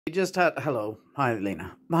We just had, hello, hi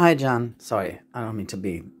Lena, hi John, sorry, I don't mean to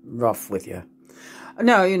be rough with you.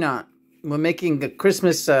 No, you're not. We're making the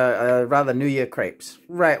Christmas, rather New Year crepes.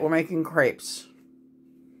 Right, we're making crepes.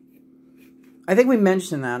 I think we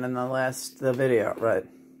mentioned that in the last video, right.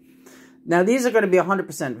 Now these are going to be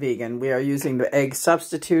 100% vegan. We are using the egg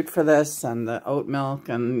substitute for this and the oat milk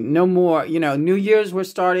and no more, you know, New Year's we're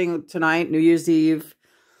starting tonight, New Year's Eve,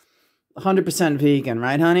 100% vegan,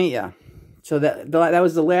 right honey? Yeah. So that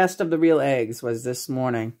was the last of the real eggs was this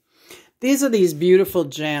morning. These are these beautiful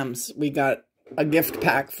jams. We got a gift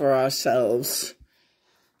pack for ourselves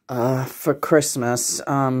for Christmas.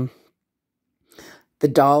 The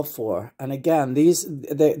doll for. And again, there's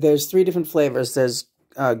 3 different flavors. There's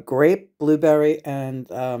grape, blueberry,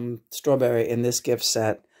 and strawberry in this gift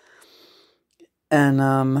set.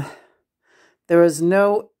 And there is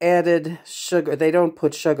no added sugar. They don't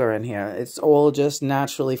put sugar in here. It's all just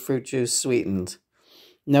naturally fruit juice sweetened.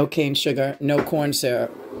 No cane sugar, no corn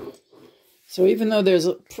syrup. So even though there's,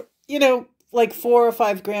 you know, like 4 or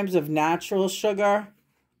 5 grams of natural sugar,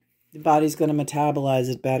 the body's going to metabolize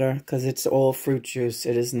it better because it's all fruit juice.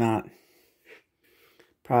 It is not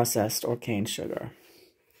processed or cane sugar.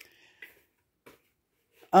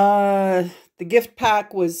 The gift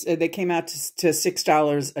pack was, they came out to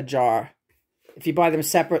 $6 a jar. If you buy them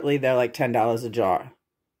separately, they're like $10 a jar.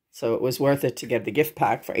 So it was worth it to get the gift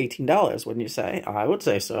pack for $18, wouldn't you say? I would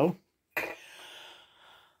say so.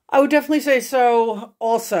 I would definitely say so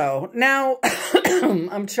also. Now,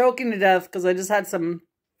 I'm choking to death because I just had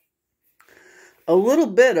a little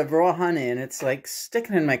bit of raw honey and it's like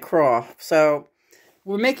sticking in my craw. So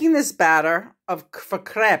we're making this batter for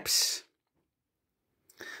crepes.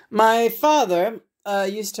 My father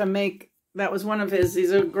used to make, that was one of his,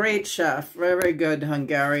 he's a great chef, very, very good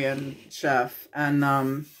Hungarian chef. And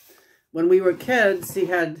when we were kids, he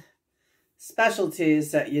had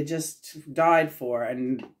specialties that you just died for,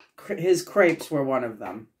 and his crepes were one of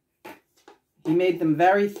them. He made them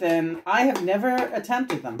very thin. I have never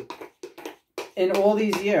attempted them. In all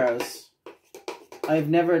these years, I've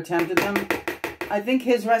never attempted them. I think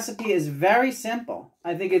his recipe is very simple.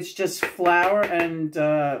 I think it's just flour and,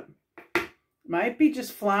 might be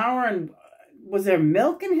just flour and, was there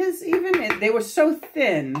milk in his even? They were so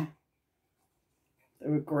thin. They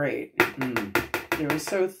were great. They were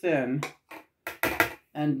so thin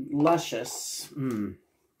and luscious.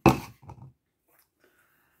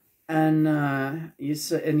 And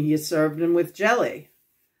he served them with jelly.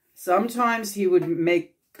 Sometimes he would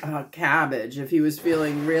make cabbage. If he was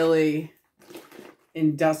feeling really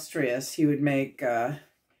industrious, he would make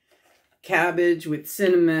cabbage with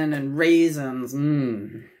cinnamon and raisins.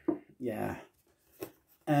 Yeah.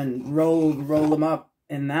 And roll them up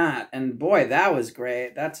in that. And boy, that was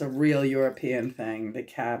great. That's a real European thing, the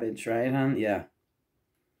cabbage, right, hon? Yeah.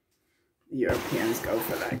 The Europeans go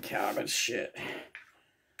for that cabbage shit.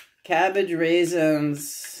 Cabbage,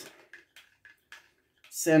 raisins,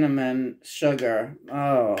 cinnamon, sugar.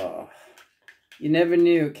 Oh, you never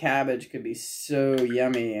knew cabbage could be so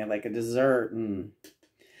yummy, like a dessert. And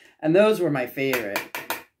those were my favorite.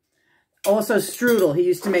 Also strudel. He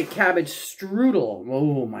used to make cabbage strudel.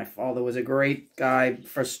 Oh, my father was a great guy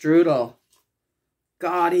for strudel.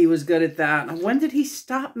 God, he was good at that. When did he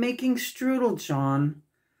stop making strudel, John?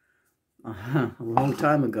 A long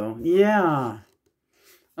time ago. Yeah.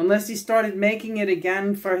 Unless he started making it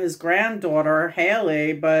again for his granddaughter,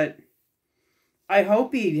 Haley, but I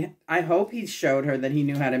hope he showed her that he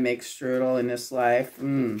knew how to make strudel in his life.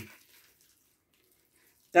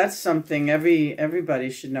 That's something everybody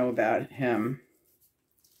should know about him.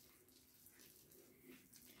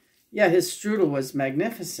 Yeah, his strudel was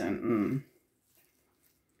magnificent.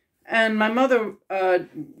 And my mother,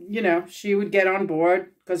 you know, she would get on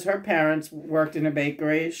board because her parents worked in a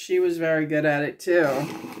bakery. She was very good at it too.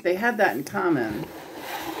 They had that in common.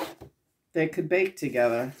 They could bake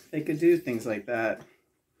together. They could do things like that.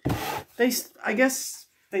 I guess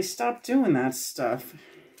they stopped doing that stuff.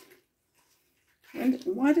 And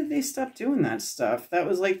why did they stop doing that stuff? That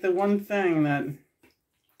was like the one thing that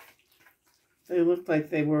they looked like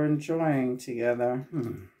they were enjoying together.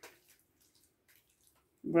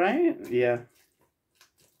 Right? Yeah.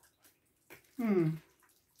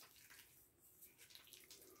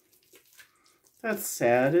 That's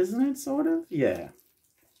sad, isn't it, sort of? Yeah.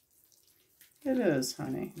 It is,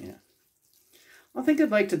 honey. Yeah. I think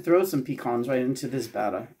I'd like to throw some pecans right into this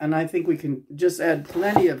batter. And I think we can just add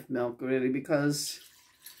plenty of milk, really, because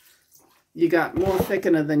you got more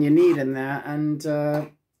thickener than you need in there. And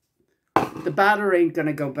the batter ain't going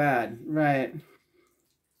to go bad. Right.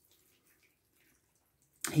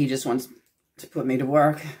 He just wants to put me to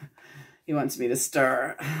work. He wants me to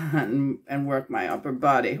stir and work my upper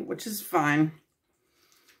body, which is fine.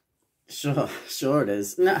 Sure it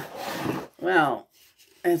is. No, well,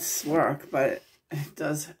 it's work, but it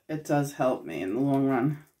does help me in the long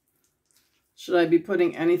run. Should I be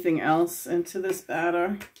putting anything else into this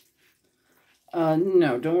batter?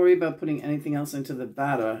 No, don't worry about putting anything else into the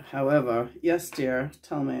batter. However, yes, dear,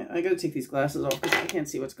 tell me. I gotta take these glasses off because I can't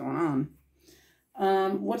see what's going on.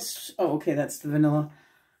 Oh, okay, that's the vanilla.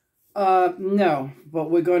 No, but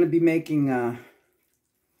we're going to be making,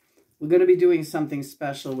 we're going to be doing something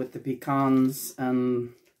special with the pecans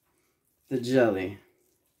and the jelly.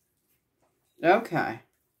 Okay.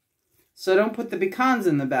 So don't put the pecans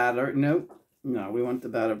in the batter. Nope. No, we want the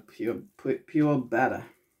batter pure batter.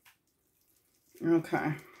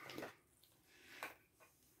 Okay.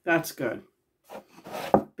 That's good.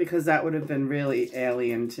 Because that would have been really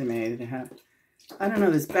alien to me to have. I don't know,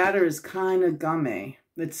 this batter is kind of gummy.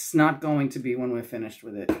 It's not going to be when we're finished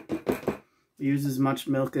with it. We use as much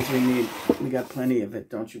milk as we need. We got plenty of it,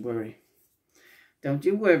 don't you worry. Don't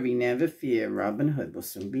you worry, never fear. Robin Hood will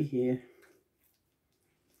soon be here.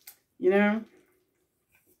 You know,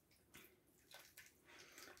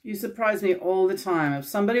 you surprise me all the time. If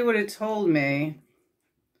somebody would have told me,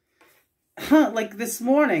 like this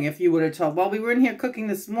morning, if you would have told, while we were in here cooking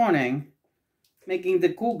this morning, making the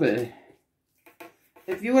Cookin.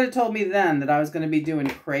 If you would have told me then that I was going to be doing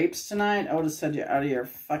crepes tonight, I would have said you're out of your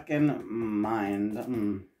fucking mind.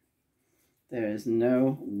 There is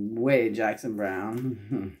no way, Jackson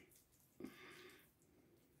Brown.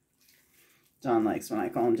 John likes when I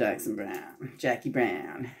call him Jackson Brown. Jackie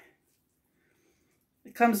Brown.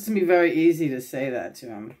 It comes to me very easy to say that to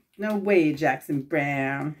him. No way, Jackson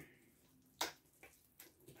Brown.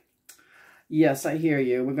 Yes, I hear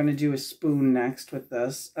you. We're going to do a spoon next with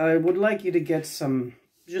this. I would like you to get some...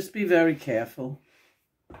 Just be very careful.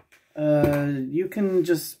 You can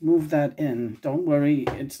just move that in. Don't worry.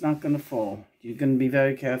 It's not going to fall. You can be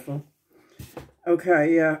very careful.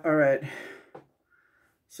 Okay, yeah, all right.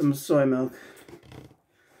 Some soy milk.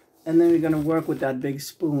 And then we're going to work with that big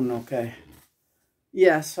spoon, okay?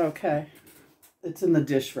 Yes, okay. It's in the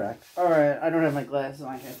dish rack. All right, I don't have my glasses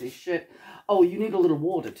on. I can't see shit. Oh, you need a little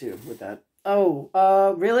water, too, with that. Oh,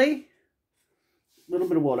 really? A little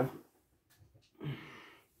bit of water.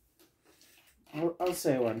 I'll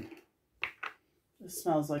say one. It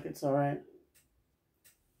smells like it's all right.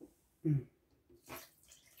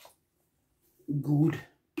 Good.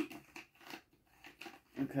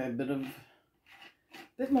 Okay, a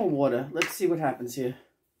bit more water. Let's see what happens here.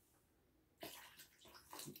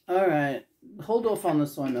 All right, hold off on the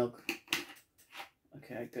soy milk.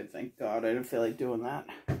 Okay, good. Thank God. I didn't feel like doing that.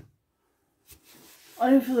 I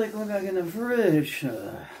didn't feel like going back in the fridge.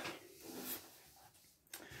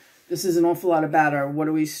 This is an awful lot of batter. What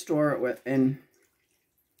do we store it with?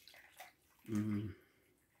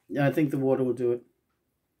 Yeah, I think the water will do it.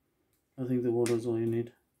 I think the water is all you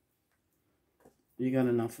need. You got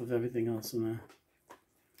enough of everything else in there.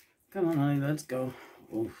 Come on, honey, let's go.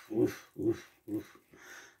 Oof, oof, oof, oof.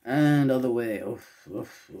 And other way. Oof,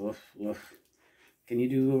 oof, oof, oof. Can you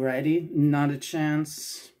do righty? Not a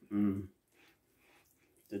chance. Didn't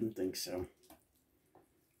think so.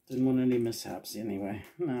 Didn't want any mishaps anyway.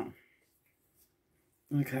 No.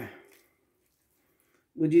 Okay.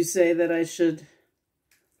 Would you say that I should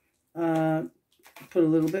put a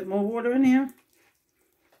little bit more water in here?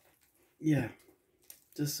 Yeah.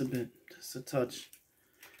 Just a bit. Just a touch.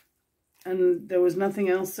 And there was nothing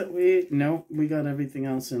else that no, we got everything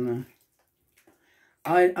else in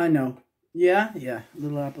there. I know. Yeah. A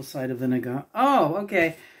little apple cider vinegar. Oh,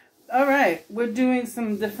 okay. All right. We're doing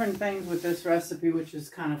some different things with this recipe, which is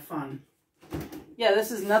kind of fun. Yeah,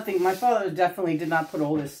 this is nothing. My father definitely did not put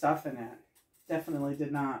all this stuff in it. Definitely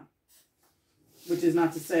did not. Which is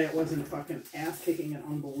not to say it wasn't fucking ass-kicking and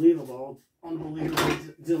unbelievable.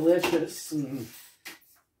 Unbelievably delicious.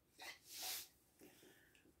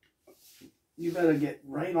 You better get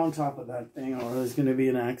right on top of that thing or there's going to be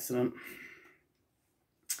an accident.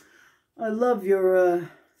 I love your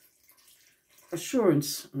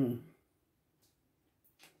assurance.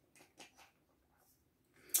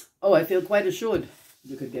 Oh, I feel quite assured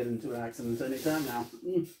you could get into an accident anytime now.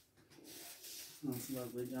 That's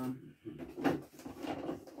lovely, John.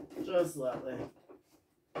 Just lovely.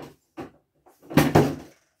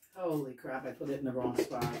 Holy crap, I put it in the wrong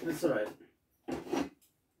spot. That's alright.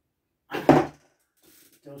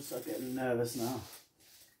 Don't start getting nervous now.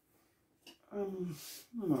 I'm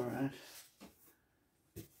alright.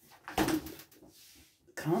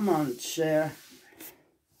 Come on, chair.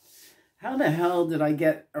 How the hell did I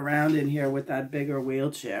get around in here with that bigger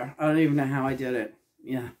wheelchair? I don't even know how I did it.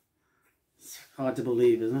 Yeah. It's hard to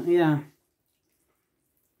believe, isn't it? Yeah.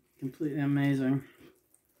 Completely amazing.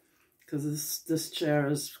 Because this chair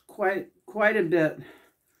is quite a bit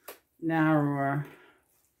narrower.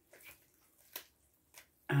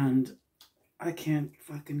 And I can't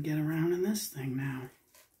fucking get around in this thing now.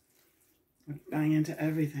 I'm banging into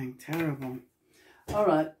everything. Terrible. All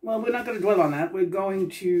right. Well, we're not going to dwell on that. We're going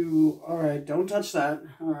to... All right. Don't touch that.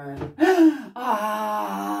 All right.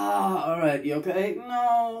 Ah! All right. You okay?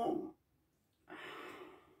 No.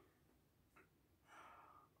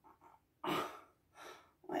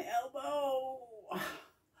 My elbow.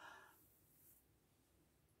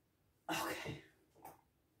 Okay.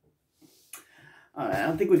 All right. I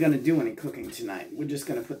don't think we're going to do any cooking tonight. We're just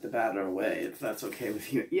going to put the batter away, if that's okay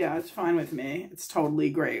with you. Yeah, it's fine with me. It's totally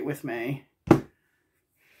great with me.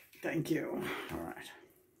 Thank you. All right.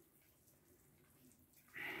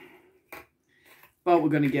 But we're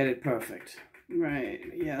going to get it perfect. Right.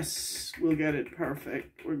 Yes, we'll get it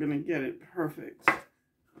perfect. We're going to get it perfect.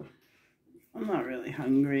 I'm not really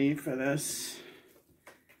hungry for this.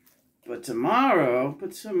 But tomorrow,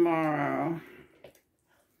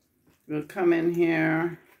 we'll come in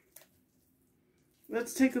here.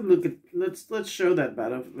 Let's take a look at, let's show that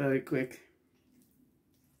batter very quick.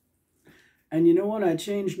 And you know what? I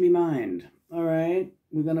changed my mind. All right.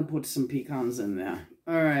 We're going to put some pecans in there.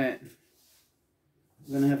 All right.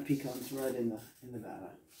 We're going to have pecans right in the batter.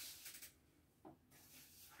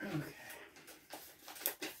 Okay.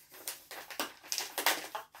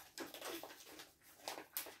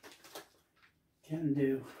 Can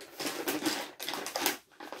do.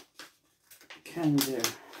 Can do.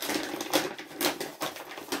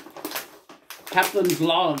 Kaplan's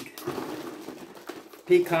log.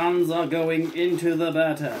 Pecans are going into the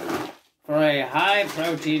batter for a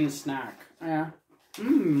high-protein snack. Yeah.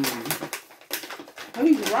 Mmm.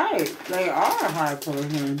 He's right. They are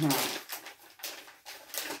high-protein snacks.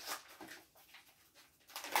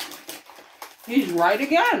 He's right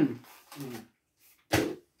again.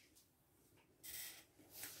 A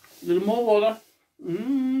little more water.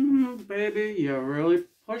 Baby, you're really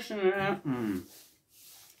pushing it.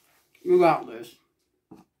 You got this.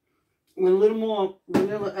 With a little more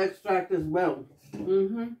vanilla extract as well.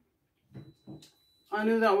 I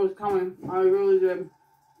knew that was coming. I really did.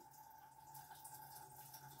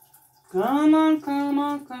 Come on, come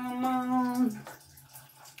on, come on.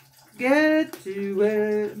 Get to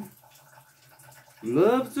it.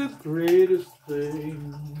 Love's the greatest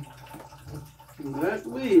thing that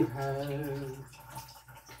we have.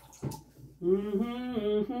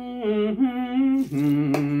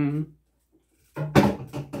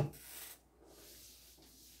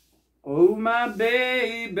 Oh, my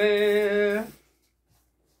baby.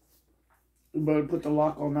 You better put the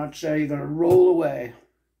lock on that chair. You're going to roll away.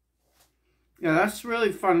 Yeah, that's a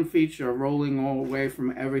really fun feature, rolling all away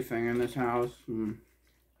from everything in this house.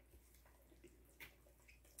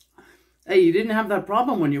 Hey, you didn't have that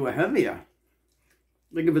problem when you were heavier.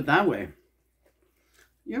 Think of it that way.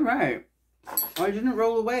 You're right. I didn't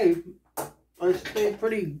roll away. I stayed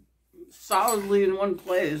pretty solidly in one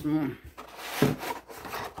place.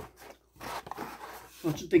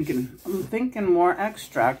 What you thinking? I'm thinking more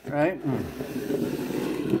extract, right?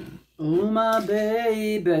 Oh, my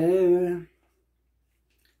baby.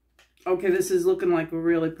 Okay, this is looking like a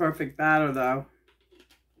really perfect batter, though.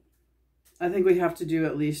 I think we have to do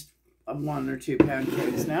at least 1 or 2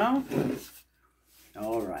 pancakes now.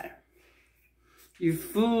 All right. You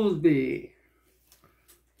fooled me.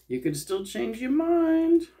 You could still change your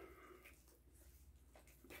mind.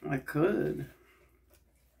 I could.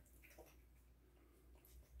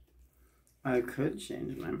 I could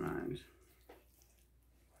change my mind.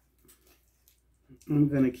 I'm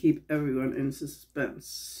going to keep everyone in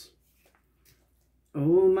suspense.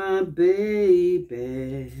 Oh, my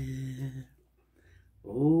baby.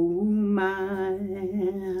 Oh, my.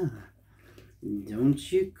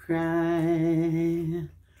 Don't you cry.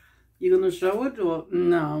 You going to show it? Or?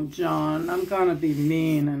 No, John. I'm going to be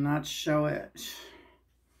mean and not show it.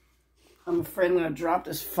 I'm afraid I'm going to drop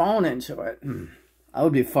this phone into it. That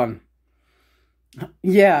would be fun.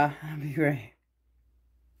 Yeah, that'd be great.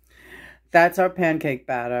 That's our pancake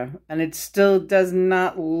batter. And it still does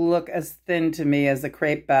not look as thin to me as the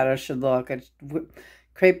crepe batter should look.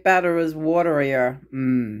 Crepe batter is waterier.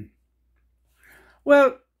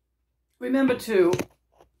 Well, remember too,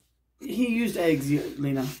 he used eggs,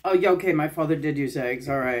 Lena. Oh, yeah, okay, my father did use eggs.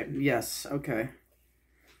 All right, yes, okay.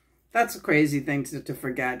 That's a crazy thing to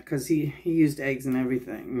forget, because he used eggs and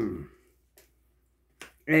everything.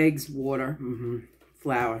 Eggs, water,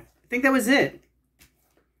 flour. I think that was it.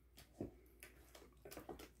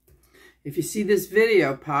 If you see this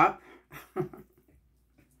video, Pop,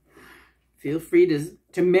 Feel free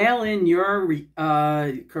to mail in your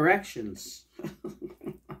corrections.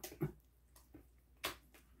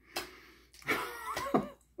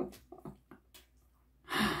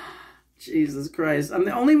 Jesus Christ. I'm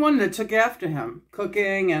the only one that took after him.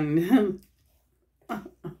 Cooking and...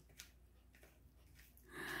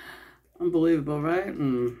 Unbelievable, right?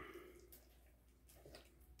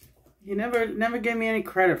 He never gave me any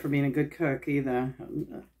credit for being a good cook either.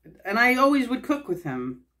 And I always would cook with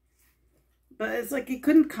him. But it's like he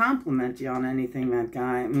couldn't compliment you on anything, that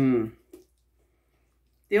guy.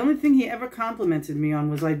 The only thing he ever complimented me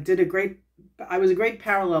on was I was a great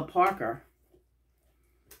parallel parker.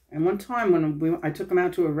 And one time when I took him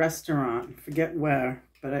out to a restaurant, I forget where,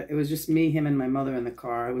 but it was just me, him, and my mother in the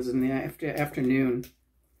car. It was in the afternoon.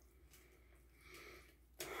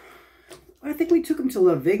 I think we took him to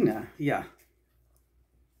La Vigna. Yeah.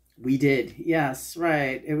 We did. Yes,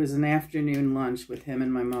 right. It was an afternoon lunch with him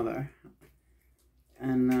and my mother.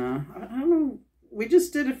 And I don't know. We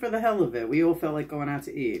just did it for the hell of it. We all felt like going out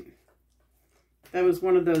to eat. That was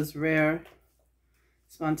one of those rare,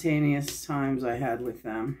 spontaneous times I had with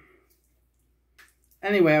them.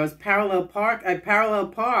 Anyway, I parallel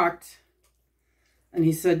parked. And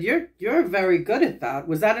he said, you're very good at that.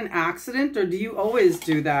 Was that an accident, or do you always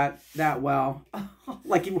do that well?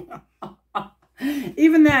 Like,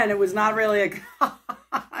 even then, it was not really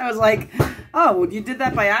I was like, oh, well, you did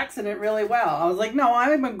that by accident really well. I was like, no,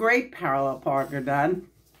 I'm a great parallel parker, Dad.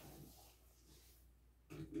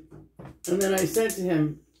 And then I said to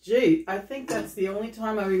him, gee, I think that's the only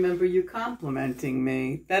time I remember you complimenting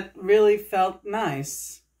me. That really felt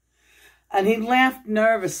nice. And he laughed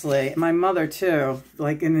nervously. My mother, too.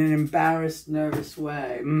 Like in an embarrassed, nervous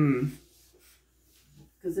way.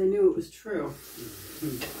 Because they knew it was true.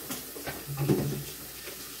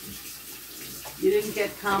 You didn't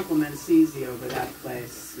get compliments easy over that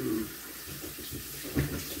place.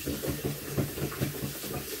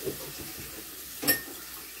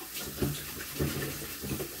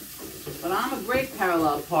 But I'm a great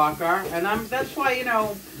parallel parker. And that's why, you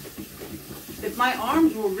know... If my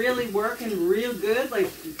arms were really working real good,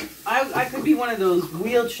 like, I could be one of those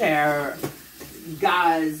wheelchair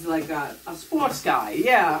guys, like a sports guy.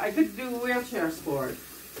 Yeah, I could do wheelchair sport.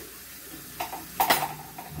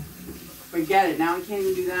 Forget it, now I can't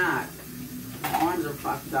even do that. My arms are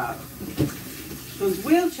fucked up. Those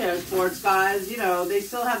wheelchair sports guys, you know, they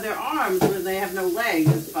still have their arms, but they have no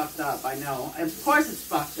legs. It's fucked up, I know. Of course it's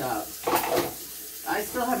fucked up. I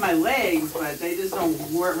still have my legs, but they just don't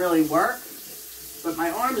really work. But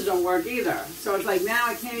my arms don't work either. So it's like now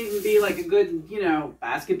I can't even be like a good, you know,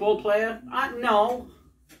 basketball player. No.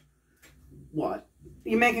 What?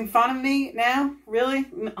 You making fun of me now? Really?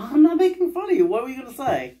 I'm not making fun of you. What were you going to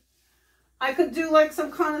say? I could do like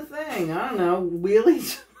some kind of thing. I don't know.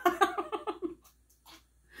 Wheelies? I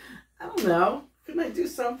don't know. Couldn't I do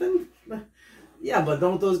something? Yeah, but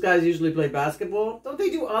don't those guys usually play basketball? Don't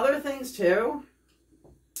they do other things too?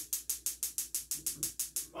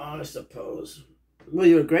 I suppose. Well,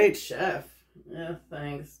 you're a great chef. Yeah,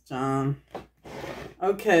 thanks, John.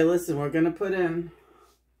 Okay, listen, we're gonna put in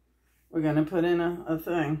a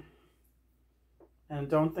thing. And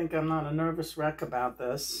don't think I'm not a nervous wreck about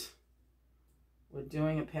this. We're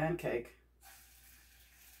doing a pancake.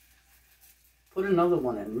 Put another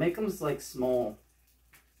one in. Make them like small.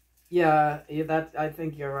 Yeah, that I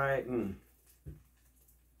think you're right.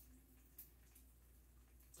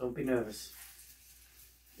 Don't be nervous.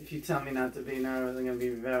 If you tell me not to be nervous, I'm going to be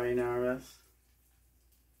very nervous.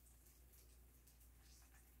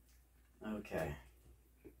 Okay.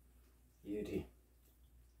 Beauty.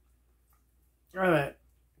 All right.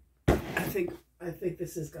 I think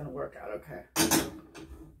this is going to work out okay.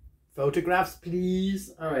 Photographs,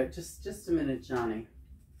 please. All right, just a minute, Johnny.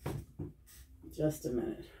 Just a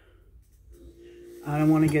minute. I don't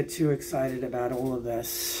want to get too excited about all of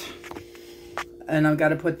this. And I'm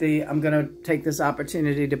going to take this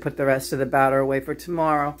opportunity to put the rest of the batter away for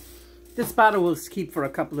tomorrow. This batter will keep for a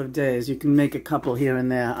couple of days. You can make a couple here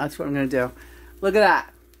and there. That's what I'm going to do. Look at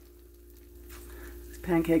that. These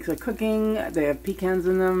pancakes are cooking. They have pecans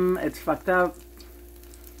in them. It's fucked up.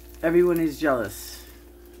 Everyone is jealous.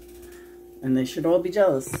 And they should all be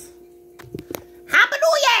jealous. Happy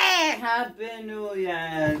New Year! Happy New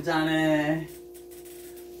Year, Johnny.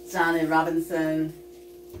 Johnny Robinson.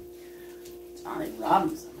 Johnny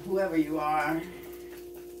Robinson, whoever you are.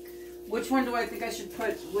 Which one do I think I should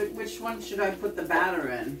put, which one should I put the batter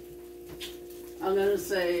in? I'm gonna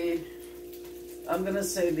say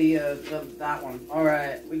that one.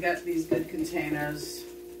 Alright, we got these good containers.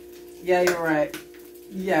 Yeah, you're right.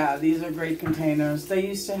 Yeah, these are great containers. They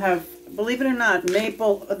used to have believe it or not,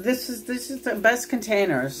 maple. This is the best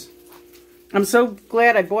containers. I'm so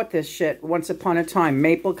glad I bought this shit once upon a time.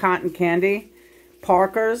 Maple cotton candy.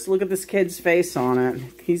 Parker's. Look at this kid's face on it.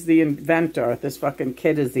 He's the inventor. This fucking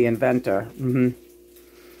kid is the inventor.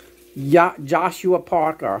 Yeah, Joshua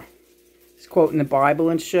Parker. He's quoting the Bible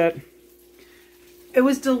and shit. It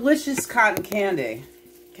was delicious cotton candy.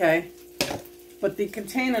 Okay? But the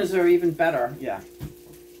containers are even better. Yeah.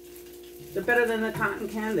 They're better than the cotton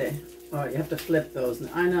candy. Oh, you have to flip those.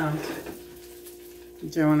 I know. I'm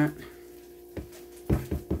doing it.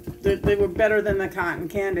 They were better than the cotton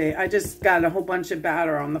candy. I just got a whole bunch of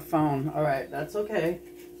batter on the phone. All right, that's okay.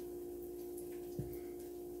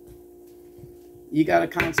 You got to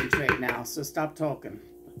concentrate now, so stop talking.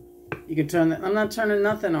 You can turn that. I'm not turning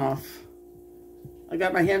nothing off. I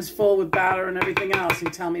got my hands full with batter and everything else. You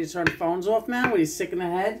tell me to turn phones off now? What, are you sick in the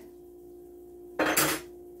head?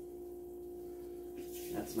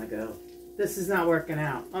 That's my go. This is not working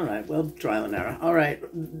out. All right, well, trial and error. All right,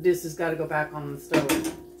 this has got to go back on the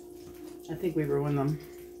stove. I think we ruined them.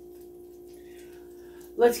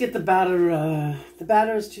 Let's get the batter. The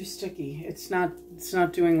batter is too sticky. It's not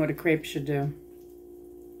doing what a crepe should do.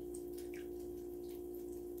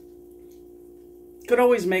 Could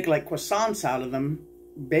always make like croissants out of them.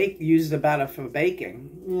 Use the batter for baking.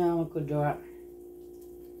 Yeah, we could do it.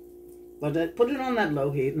 But put it on that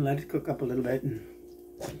low heat and let it cook up a little bit.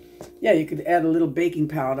 Yeah, you could add a little baking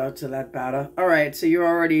powder to that batter. All right, so you're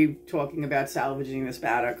already talking about salvaging this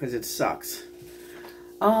batter because it sucks.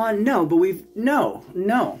 No, but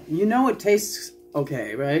no. You know it tastes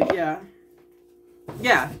okay, right? Yeah.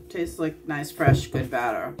 Yeah, tastes like nice, fresh, good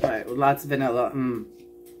batter. Right, with lots of vanilla.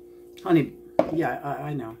 Honey, yeah,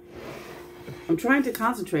 I know. I'm trying to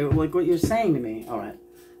concentrate with like what you're saying to me. All right,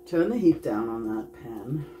 turn the heat down on that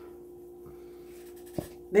pan.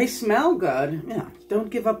 They smell good. Yeah, don't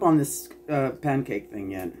give up on this pancake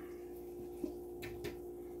thing yet.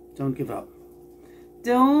 Don't give up.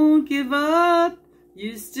 Don't give up.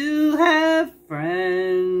 You still have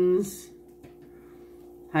friends.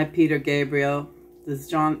 Hi, Peter Gabriel. Does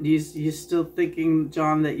John? You still thinking,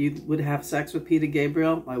 John, that you would have sex with Peter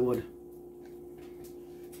Gabriel? I would.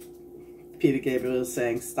 Peter Gabriel is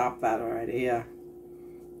saying, "Stop that already." Yeah,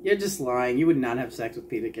 you're just lying. You would not have sex with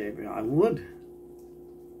Peter Gabriel. I would.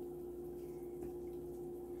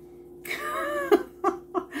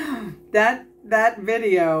 That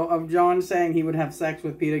video of John saying he would have sex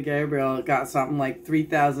with Peter Gabriel got something like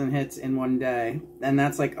 3,000 hits in one day. And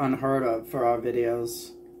that's like unheard of for our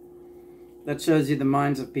videos. That shows you the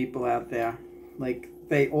minds of people out there. Like,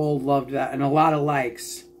 they all loved that. And a lot of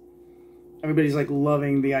likes. Everybody's like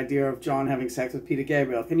loving the idea of John having sex with Peter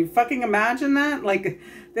Gabriel. Can you fucking imagine that? Like,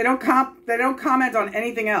 they don't comment on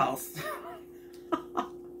anything else.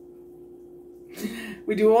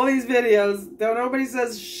 We do all these videos, though nobody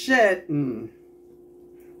says shit.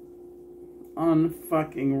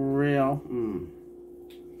 Unfucking real.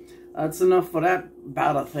 That's enough for that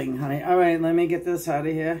batter thing, honey. All right, let me get this out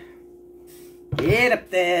of here. Get up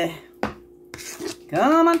there.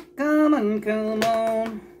 Come on, come on, come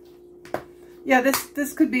on. Yeah,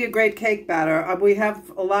 this could be a great cake batter. We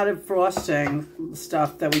have a lot of frosting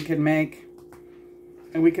stuff that we can make.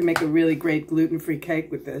 And we can make a really great gluten-free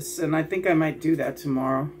cake with this. And I think I might do that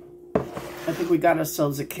tomorrow. I think we got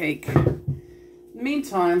ourselves a cake. In the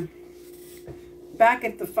meantime, back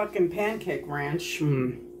at the fucking pancake ranch.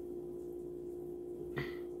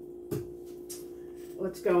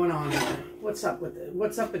 What's going on here? What's up with it?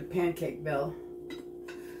 What's up with Pancake Bill?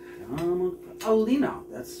 Oh, Lena,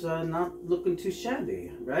 that's not looking too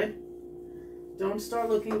shabby, right? Don't start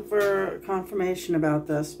looking for confirmation about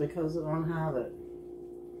this because I don't have it.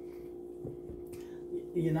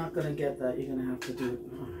 You're not going to get that. You're going to have to do it.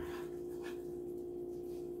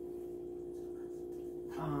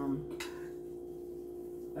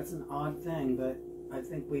 That's an odd thing, but I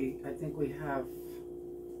think we have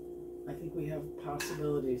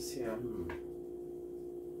possibilities here.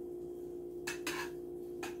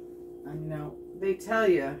 And you know, they tell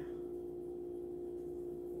you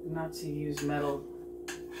not to use metal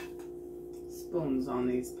spoons on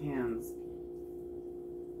these pans.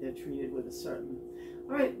 They're treated with a certain...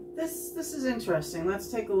 All right, this is interesting. Let's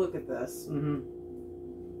take a look at this.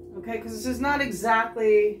 Okay, because this is not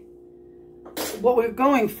exactly what we're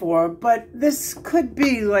going for, but this could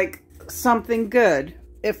be like something good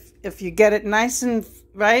if you get it nice and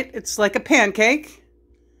right. It's like a pancake.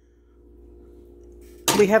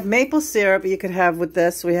 We have maple syrup you could have with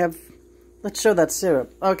this. We have, let's show that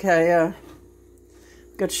syrup. Okay,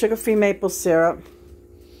 got sugar-free maple syrup.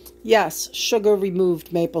 Yes,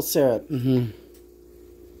 sugar-removed maple syrup.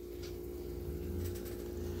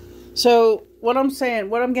 So what I'm saying,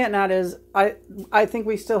 what I'm getting at is, I think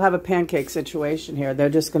we still have a pancake situation here. They're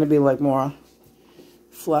just going to be like more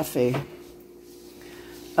fluffy.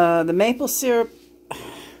 The maple syrup,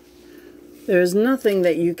 there's nothing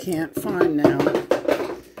that you can't find now.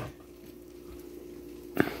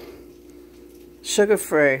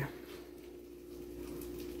 Sugar-free.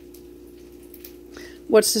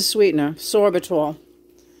 What's the sweetener? Sorbitol.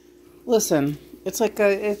 Listen, it's like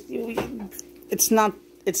it's not,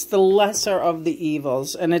 it's the lesser of the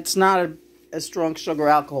evils, and it's not a strong sugar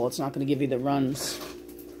alcohol. It's not going to give you the runs.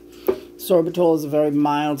 Sorbitol is a very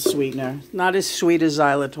mild sweetener, not as sweet as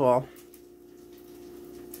xylitol.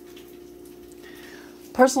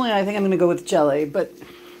 Personally, I think I'm going to go with jelly, but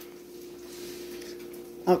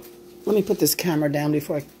let me put this camera down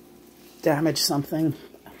before I damage something.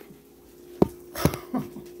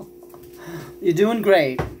 You're doing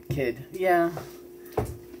great, kid. Yeah.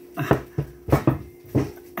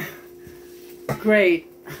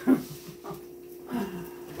 Great.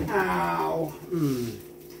 Ow.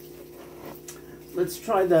 Let's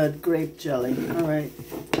try the grape jelly. All right.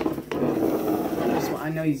 I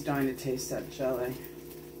know he's dying to taste that jelly.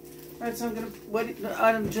 All right, so I'm gonna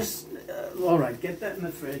all right, get that in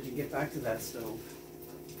the fridge and get back to that stove.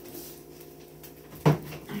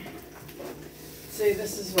 See,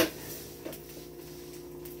 this is what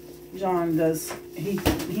John does.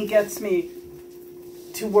 He gets me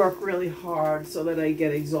to work really hard so that I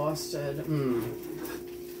get exhausted. And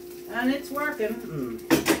it's working.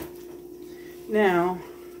 Now,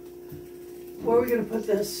 where are we going to put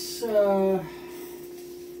this?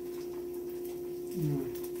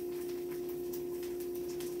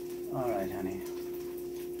 All right, honey.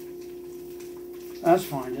 That's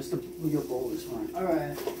fine. Just your bowl is fine. All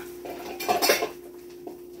right.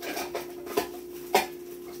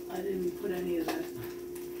 I didn't put any of that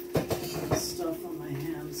stuff on my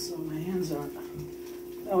hands, so my hands aren't.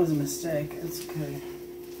 That was a mistake. It's okay.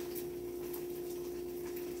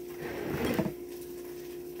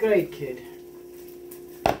 Great, kid.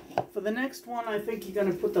 For the next one, I think you're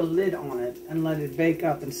going to put the lid on it and let it bake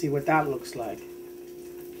up and see what that looks like.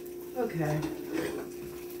 Okay.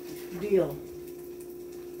 Deal.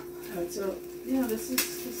 Alright, so yeah, this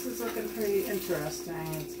is looking pretty interesting.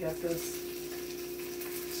 Let's get this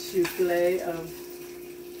souffle of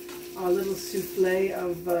our little souffle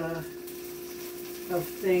of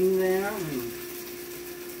thing there.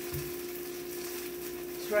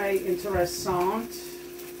 Très intéressant,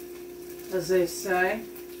 as they say.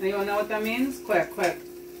 Anyone know what that means? Quick, quick.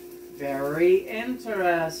 Very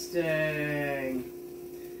interesting.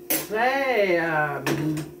 Très,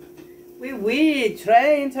 oui,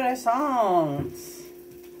 très intéressant.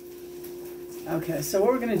 Okay, so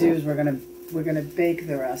what we're gonna do is we're gonna bake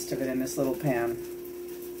the rest of it in this little pan.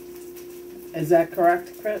 Is that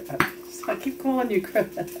correct, Chris? I keep calling you Chris.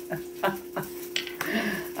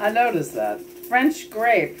 I noticed that. French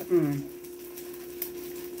grape.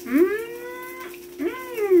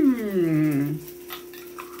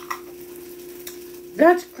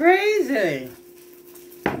 That's crazy.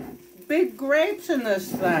 Big grapes in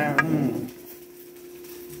this thing.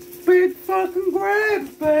 Big fucking grapes,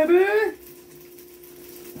 baby.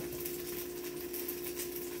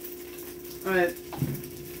 Alright.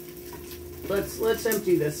 Let's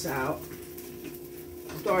empty this out.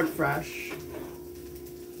 Start fresh.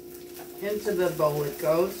 Into the bowl it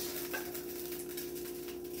goes.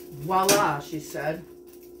 Voila, she said.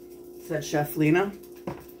 Said Chef Lena.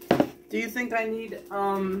 Do you think I need,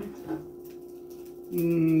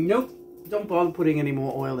 nope. Don't bother putting any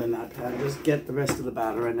more oil in that pan. Just get the rest of the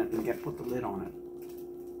batter in it and put the lid on it.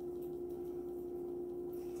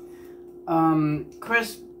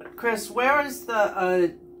 Chris, where is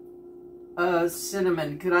the,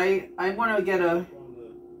 cinnamon? Could I want to get a... On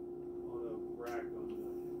the rack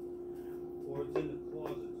or it's in the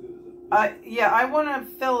closet too. Yeah, I want to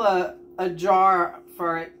fill a jar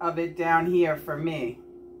of it down here for me.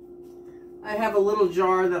 I have a little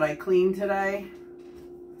jar that I cleaned today,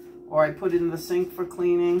 or I put in the sink for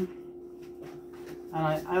cleaning,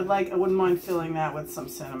 and I wouldn't mind filling that with some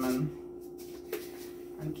cinnamon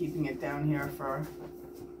and keeping it down here for.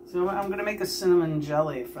 So I'm gonna make a cinnamon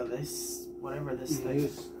jelly for this, whatever this thing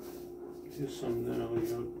is. Use some now,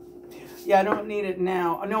 Yeah, I don't need it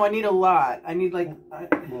now. No, I need a lot. I need like.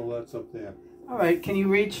 Well, that's up there. All right, can you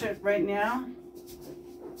reach it right now?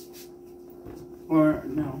 Or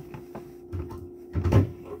no?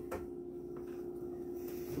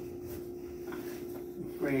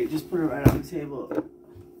 Great, just put it right on the table.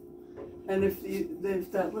 And if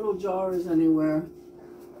that little jar is anywhere.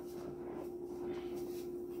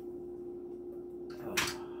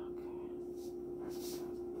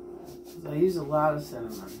 I use a lot of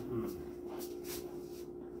cinnamon.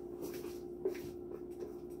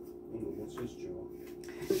 What's this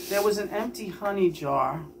jar? There was an empty honey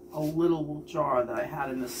jar, a little jar that I had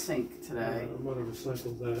in the sink today. I might have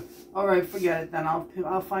recycled that. All right, forget it then.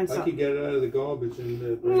 I'll find I something. could get it out of the garbage and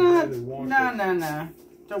bring it in and wash it. No.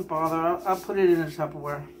 Don't bother. I'll put it in a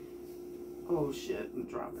Tupperware. Oh shit, I'm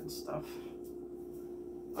dropping stuff.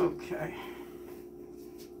 Okay.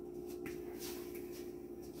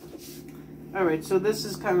 All right, so this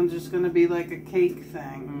is kind of just going to be like a cake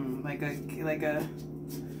thing, like a.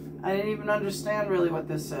 I didn't even understand really what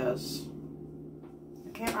this is. I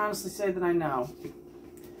can't honestly say that I know.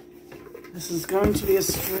 This is going to be a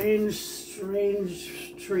strange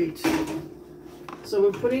treat. So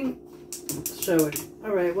we're putting. Show it.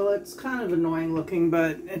 All right. Well, it's kind of annoying looking,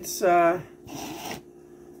 but it's okay.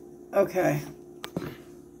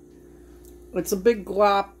 It's a big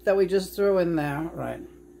glop that we just threw in there, right?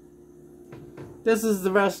 This is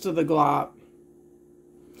the rest of the glop,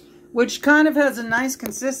 which kind of has a nice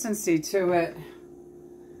consistency to it.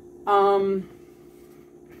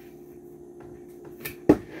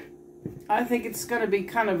 I think it's going to be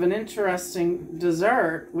kind of an interesting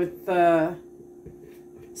dessert with the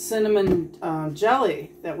cinnamon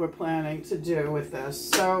jelly that we're planning to do with this.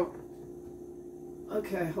 So,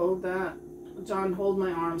 okay, hold that. John, hold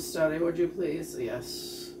my arm steady, would you please?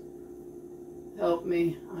 Yes. Help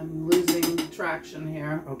me. I'm losing traction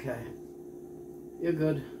here. Okay. You're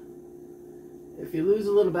good. If you lose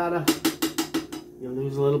a little batter, you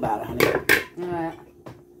lose a little batter, honey. All right.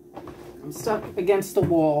 I'm stuck against the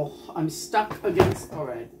wall. I'm stuck against... All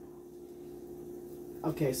right.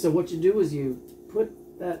 Okay, so what you do is you put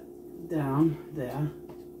that down there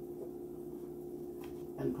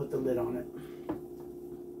and put the lid on it.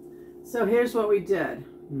 So here's what we did.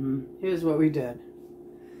 Here's what we did.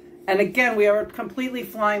 And again, we are completely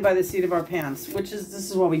flying by the seat of our pants, which is,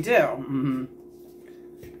 this is what we do.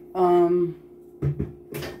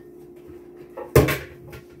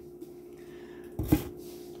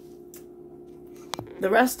 The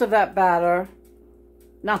rest of that batter,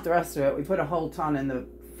 not the rest of it, we put a whole ton in the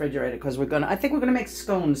refrigerator because I think we're gonna make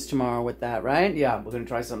scones tomorrow with that, right? Yeah, we're gonna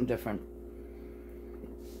try something different.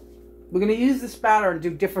 We're gonna use this batter and do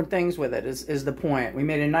different things with it, is the point. We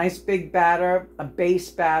made a nice big batter, a base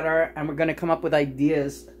batter, and we're gonna come up with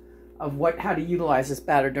ideas of how to utilize this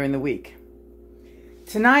batter during the week.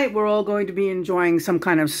 Tonight, we're all going to be enjoying some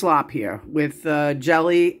kind of slop here with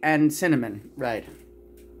jelly and cinnamon, right?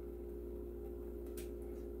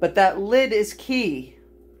 But that lid is key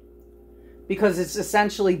because it's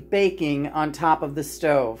essentially baking on top of the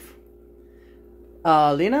stove.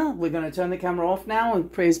 Lena, we're going to turn the camera off now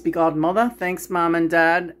and praise be God Mother. Thanks, Mom and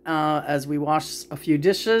Dad, as we wash a few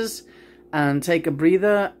dishes and take a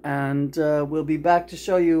breather. And we'll be back to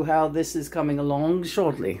show you how this is coming along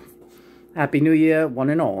shortly. Happy New Year, one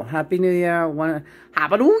and all. Happy New Year,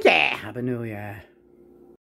 Happy New Year. Happy New Year.